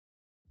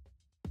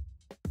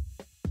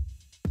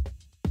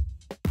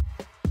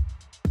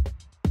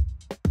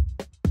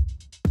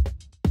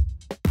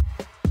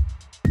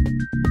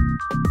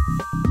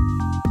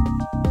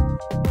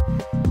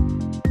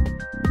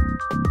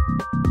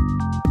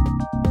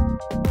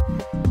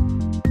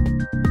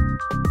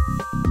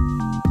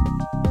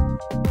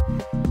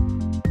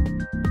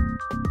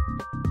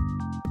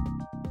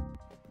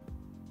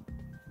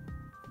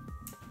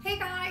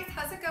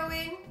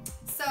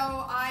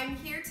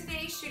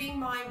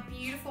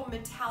beautiful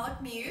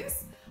metallic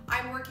muse.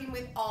 I'm working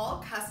with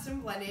all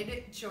custom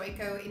blended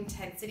Joico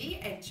Intensity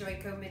and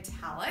Joico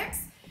Metallics.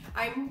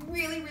 I'm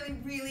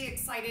really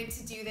excited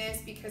to do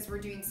this because we're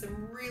doing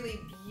some really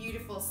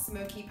beautiful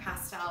smoky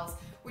pastels,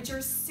 which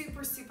are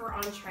super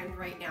on trend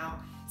right now.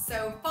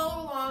 So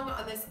follow along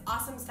on this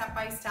awesome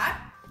step-by-step.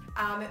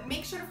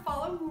 Make sure to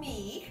follow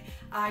me.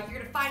 You're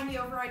gonna find me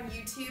over on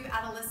YouTube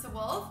at Alyssa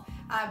Wolf,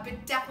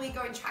 but definitely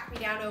go and track me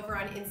down over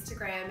on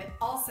Instagram,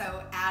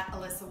 also at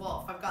Alyssa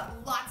Wolf. I've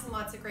got lots and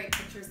lots of great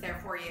pictures there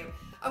for you.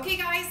 Okay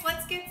guys,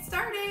 let's get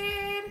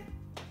started.